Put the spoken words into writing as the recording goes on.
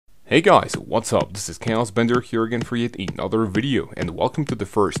Hey guys, what's up? This is kaozbender here again for yet another video, and welcome to the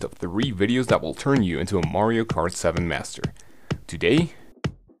first of 3 videos that will turn you into a Mario Kart 7 master. Today,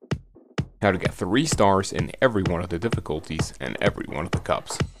 how to get 3 stars in every one of the difficulties and every one of the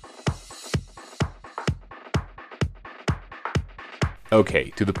cups.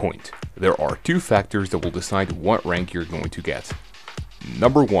 Okay, to the point. There are 2 factors that will decide what rank you're going to get.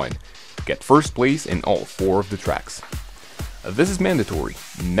 Number 1, get first place in all 4 of the tracks. This is mandatory.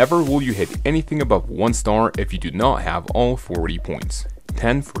 Never will you hit anything above 1 star if you do not have all 40 points,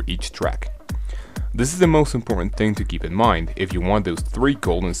 10 for each track. This is the most important thing to keep in mind if you want those 3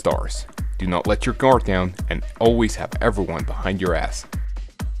 golden stars. Do not let your guard down and always have everyone behind your ass.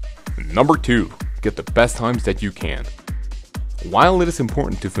 Number 2, get the best times that you can. While it is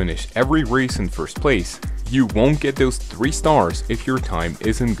important to finish every race in first place, you won't get those 3 stars if your time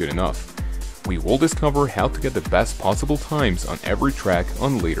isn't good enough. We will discover how to get the best possible times on every track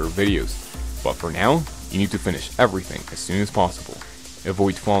on later videos, but for now, you need to finish everything as soon as possible.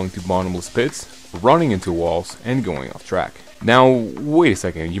 Avoid falling to bottomless pits, running into walls, and going off track. Now, wait a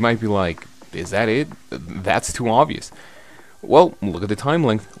second, you might be like, is that it? That's too obvious. Well, look at the time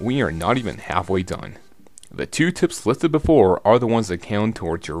length, we are not even halfway done. The 2 tips listed before are the ones that count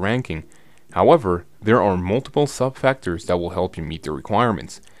towards your ranking. However, there are multiple sub-factors that will help you meet the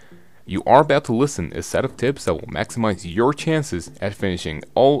requirements. You are about to listen a set of tips that will maximize your chances at finishing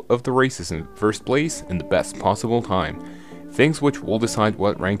all of the races in first place in the best possible time, things which will decide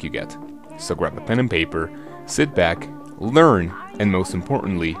what rank you get. So grab a pen and paper, sit back, learn, and most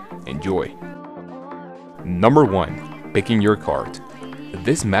importantly, enjoy. Number 1, picking your cart.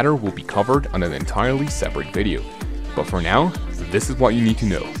 This matter will be covered on an entirely separate video, but for now, this is what you need to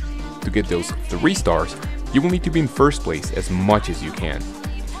know. To get those 3 stars, you will need to be in first place as much as you can.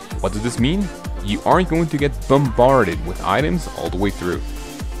 What does this mean? You aren't going to get bombarded with items all the way through.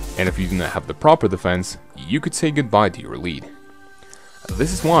 And if you do not have the proper defense, you could say goodbye to your lead.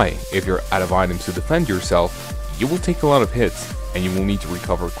 This is why, if you're out of items to defend yourself, you will take a lot of hits, and you will need to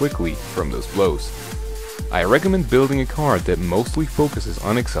recover quickly from those blows. I recommend building a card that mostly focuses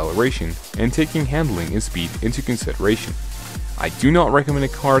on acceleration and taking handling and speed into consideration. I do not recommend a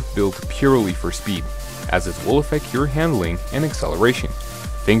card built purely for speed, as it will affect your handling and acceleration.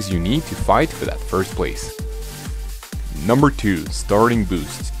 Things you need to fight for that first place. Number 2, starting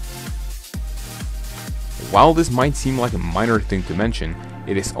boost. While this might seem like a minor thing to mention,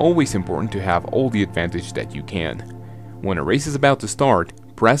 it is always important to have all the advantage that you can. When a race is about to start,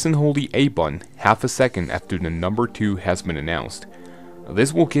 press and hold the A button half a second after the number 2 has been announced.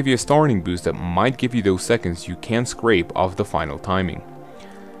 This will give you a starting boost that might give you those seconds you can scrape off the final timing.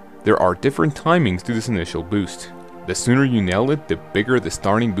 There are different timings to this initial boost. The sooner you nail it, the bigger the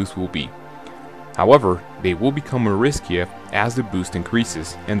starting boost will be. However, they will become more riskier as the boost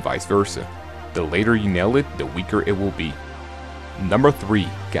increases, and vice versa. The later you nail it, the weaker it will be. Number 3,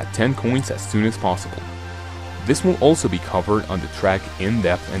 get 10 coins as soon as possible. This will also be covered on the track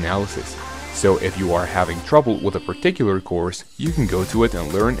in-depth analysis, so if you are having trouble with a particular course, you can go to it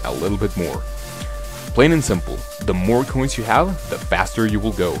and learn a little bit more. Plain and simple, the more coins you have, the faster you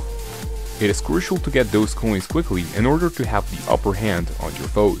will go. It is crucial to get those coins quickly in order to have the upper hand on your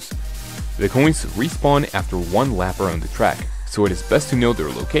foes. The coins respawn after 1 lap around the track, so it is best to know their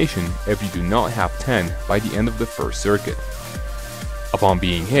location if you do not have 10 by the end of the first circuit. Upon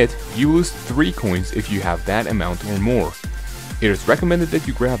being hit, you lose 3 coins if you have that amount or more. It is recommended that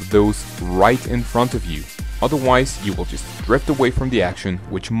you grab those right in front of you, otherwise you will just drift away from the action,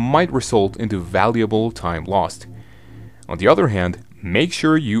 which might result into valuable time lost. On the other hand, make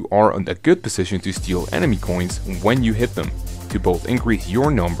sure you are in a good position to steal enemy coins when you hit them, to both increase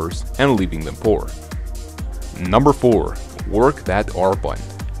your numbers and leaving them poor. Number 4, work that R button.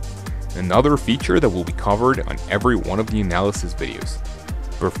 Another feature that will be covered on every one of the analysis videos.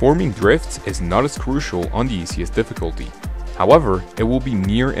 Performing drifts is not as crucial on the easiest difficulty. However, it will be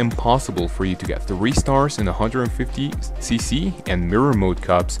near impossible for you to get 3 stars in 150cc and mirror mode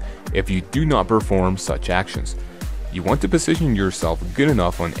cups if you do not perform such actions. You want to position yourself good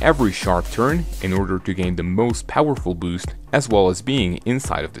enough on every sharp turn in order to gain the most powerful boost, as well as being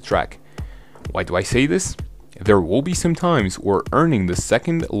inside of the track. Why do I say this? There will be some times where earning the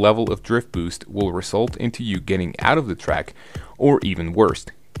second level of drift boost will result into you getting out of the track, or even worse,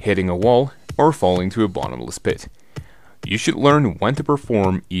 hitting a wall or falling to a bottomless pit. You should learn when to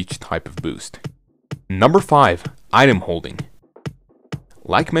perform each type of boost. Number 5, item holding.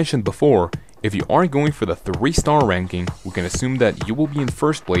 Like mentioned before, if you are going for the 3-star ranking, we can assume that you will be in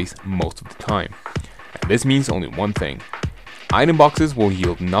first place most of the time. And this means only one thing. Item boxes will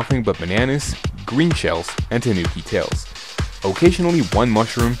yield nothing but bananas, green shells, and tanuki tails. Occasionally 1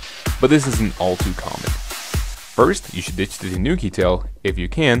 mushroom, but this isn't all too common. First, you should ditch the Tanuki tail if you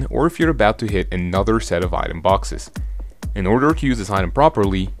can, or if you're about to hit another set of item boxes. In order to use this item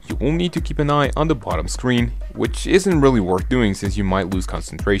properly, you will need to keep an eye on the bottom screen, which isn't really worth doing since you might lose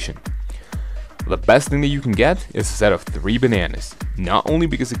concentration. The best thing that you can get is a set of 3 bananas, not only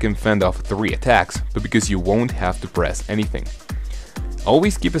because it can fend off 3 attacks, but because you won't have to press anything.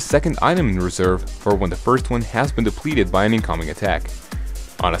 Always keep a second item in reserve for when the first one has been depleted by an incoming attack.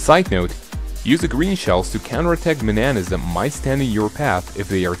 On a side note, use the green shells to counterattack bananas that might stand in your path if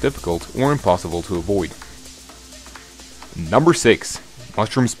they are difficult or impossible to avoid. Number 6.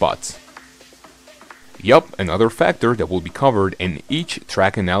 Mushroom spots. Yup, another factor that will be covered in each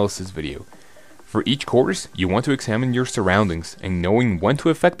track analysis video. For each course, you want to examine your surroundings and knowing when to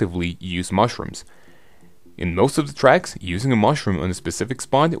effectively use mushrooms. In most of the tracks, using a mushroom on a specific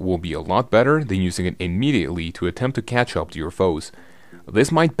spot will be a lot better than using it immediately to attempt to catch up to your foes.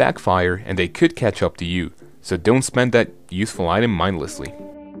 This might backfire and they could catch up to you, so don't spend that useful item mindlessly.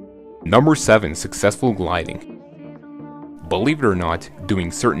 Number 7. Successful gliding. Believe it or not,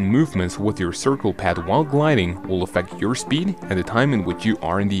 doing certain movements with your circle pad while gliding will affect your speed and the time in which you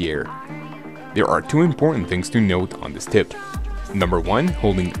are in the air. There are 2 important things to note on this tip. Number 1,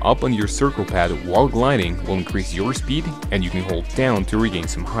 holding up on your circle pad while gliding will increase your speed and you can hold down to regain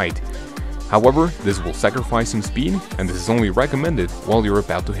some height. However, this will sacrifice some speed and this is only recommended while you're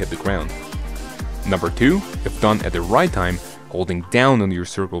about to hit the ground. Number 2, if done at the right time, holding down on your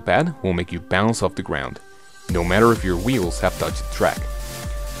circle pad will make you bounce off the ground, no matter if your wheels have touched the track.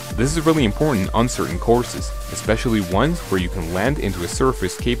 This is really important on certain courses, especially ones where you can land into a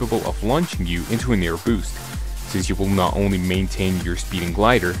surface capable of launching you into an air boost, since you will not only maintain your speed and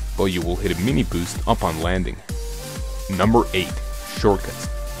glider, but you will hit a mini boost upon landing. Number 8. Shortcuts.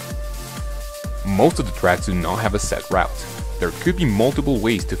 Most of the tracks do not have a set route. There could be multiple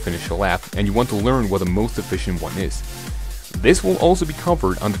ways to finish a lap, and you want to learn what the most efficient one is. This will also be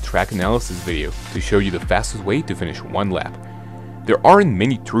covered on the track analysis video to show you the fastest way to finish one lap. There aren't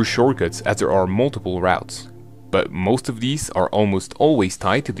many true shortcuts as there are multiple routes, but most of these are almost always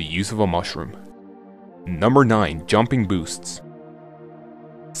tied to the use of a mushroom. Number 9. Jumping boosts.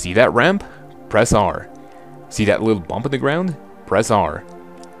 See that ramp? Press R. See that little bump in the ground? Press R.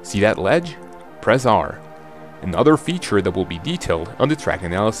 See that ledge? Press R. Another feature that will be detailed on the track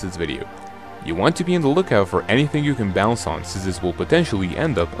analysis video. You want to be on the lookout for anything you can bounce on, since this will potentially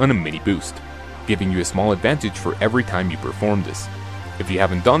end up on a mini boost, giving you a small advantage for every time you perform this. If you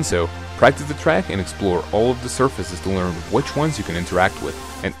haven't done so, practice the track and explore all of the surfaces to learn which ones you can interact with,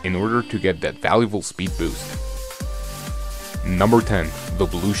 and in order to get that valuable speed boost. Number 10. The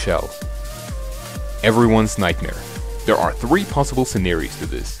blue shell. Everyone's nightmare. There are 3 possible scenarios to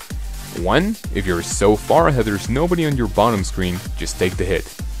this. 1. If you're so far ahead there's nobody on your bottom screen, just take the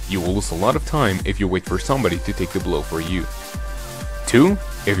hit. You will lose a lot of time if you wait for somebody to take the blow for you. 2.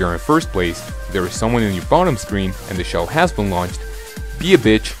 If you're in first place, there is someone in your bottom screen and the shell has been launched, be a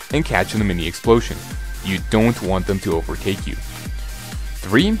bitch and catch the mini explosion. You don't want them to overtake you.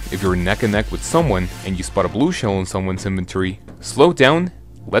 3. If you're neck and neck with someone and you spot a blue shell in someone's inventory, slow down,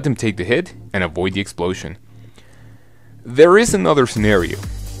 let them take the hit, and avoid the explosion. There is another scenario.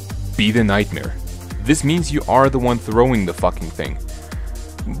 Be the nightmare. This means you are the one throwing the fucking thing.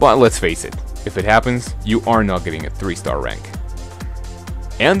 But let's face it, if it happens, you are not getting a 3-star rank.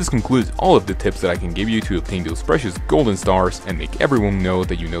 And this concludes all of the tips that I can give you to obtain those precious golden stars and make everyone know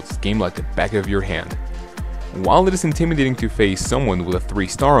that you know this game like the back of your hand. While it is intimidating to face someone with a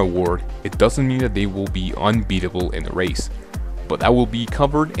 3-star award, it doesn't mean that they will be unbeatable in the race, but that will be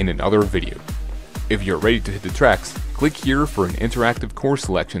covered in another video. If you're ready to hit the tracks, click here for an interactive course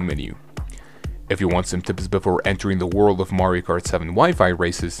selection menu. If you want some tips before entering the world of Mario Kart 7 Wi-Fi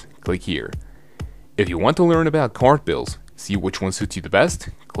races, click here. If you want to learn about kart builds, see which one suits you the best,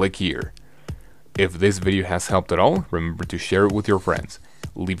 click here. If this video has helped at all, remember to share it with your friends.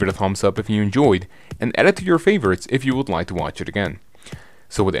 Leave it a thumbs up if you enjoyed, and add it to your favorites if you would like to watch it again.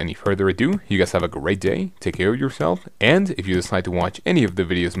 So with any further ado, you guys have a great day, take care of yourself, and if you decide to watch any of the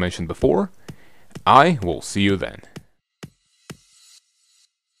videos mentioned before, I will see you then.